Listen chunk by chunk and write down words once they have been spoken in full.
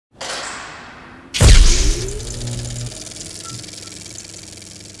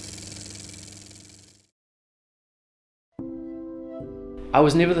I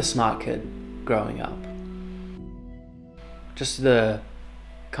was never the smart kid growing up. Just the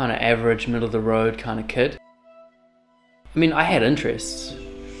kind of average, middle of the road kind of kid. I mean, I had interests.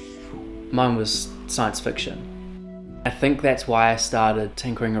 Mine was science fiction. I think that's why I started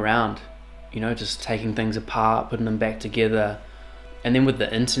tinkering around, you know, just taking things apart, putting them back together. And then with the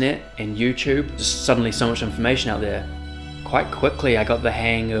internet and YouTube, just suddenly so much information out there. Quite quickly I got the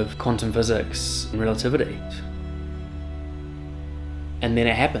hang of quantum physics and relativity. And then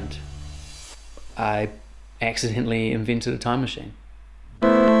it happened. I accidentally invented a time machine. So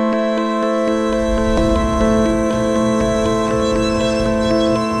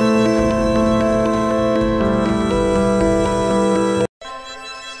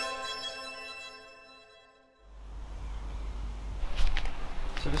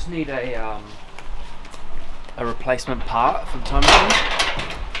I just need a replacement part for the time machine.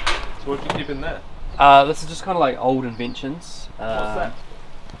 So what have you keep in there? This is just kind of like old inventions. What's that?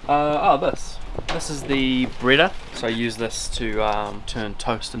 Oh, this is the breader. So I use this to turn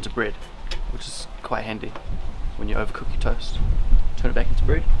toast into bread, which is quite handy when you overcook your toast. Turn it back into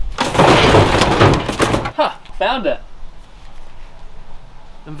bread. Ha! Found it!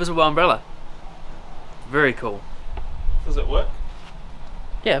 Invisible umbrella. Very cool. Does it work?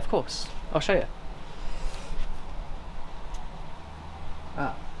 Yeah, of course. I'll show you.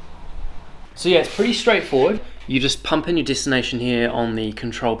 So yeah, it's pretty straightforward. You just pump in your destination here on the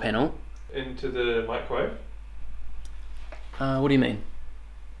control panel. Into the microwave? What do you mean?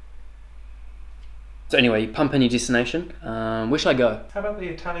 So anyway, you pump in your destination. Where should I go? How about the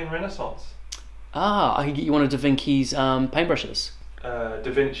Italian Renaissance? Ah, I can get you one of Da Vinci's paintbrushes.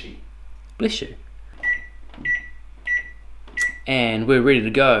 Da Vinci. Bless you. And we're ready to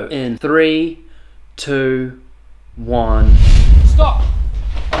go. In 3, 2, 1. Stop!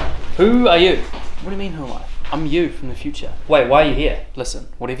 Who are you? What do you mean, who am I? I'm you from the future. Wait, why are you here? Listen,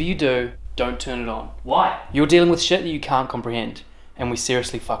 whatever you do, don't turn it on. Why? You're dealing with shit that you can't comprehend, and we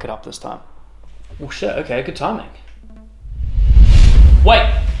seriously fuck it up this time. Well, shit, okay, good timing.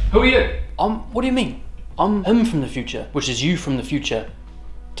 Wait, who are you? What do you mean? I'm him from the future, which is you from the future,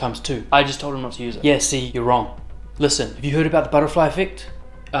 ×2. I just told him not to use it. Yeah, see, you're wrong. Listen, have you heard about the butterfly effect?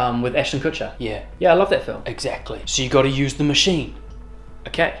 With Ashton Kutcher? Yeah. Yeah, I love that film. Exactly. So you gotta use the machine.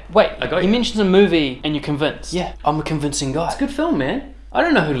 Okay. Wait, I got you. He mentions a movie and you're convinced. Yeah, I'm a convincing guy. It's a good film, man. I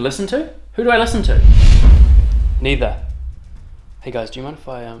don't know who to listen to. Who do I listen to? Neither. Hey guys, do you mind if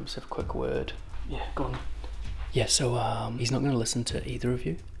I just have a quick word? Yeah, go on. Yeah, so he's not gonna listen to either of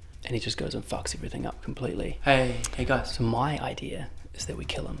you, and he just goes and fucks everything up completely. Hey guys. So my idea is that we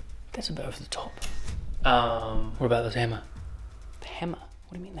kill him. That's a bit over the top. What about this hammer? The hammer?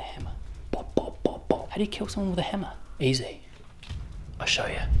 What do you mean the hammer? Bop, bop, bop, bop. How do you kill someone with a hammer? Easy. I'll show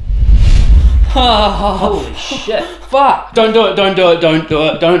you. Holy shit. Fuck! Don't do it, don't do it, don't do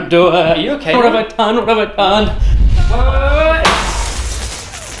it, don't do it. Are you okay? What have I done? What have I done? Wait.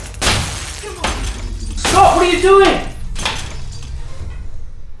 Stop! What are you doing?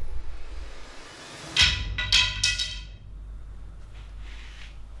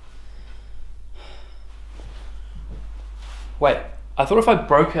 Wait, I thought if I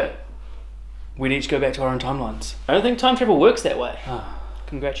broke it, we'd each go back to our own timelines. I don't think time travel works that way. Oh,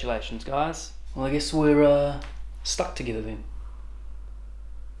 congratulations, guys. Well, I guess we're stuck together then.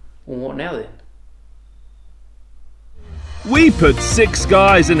 Well, what now then? We put 6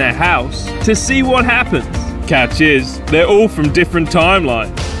 guys in a house to see what happens. Catch is, they're all from different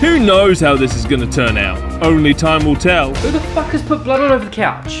timelines. Who knows how this is gonna turn out? Only time will tell. Who the fuck has put blood all over the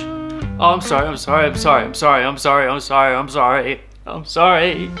couch? Oh, I'm sorry, I'm sorry, I'm sorry, I'm sorry, I'm sorry, I'm sorry, I'm sorry, I'm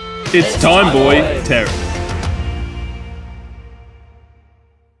sorry. It's Time Boy Terry.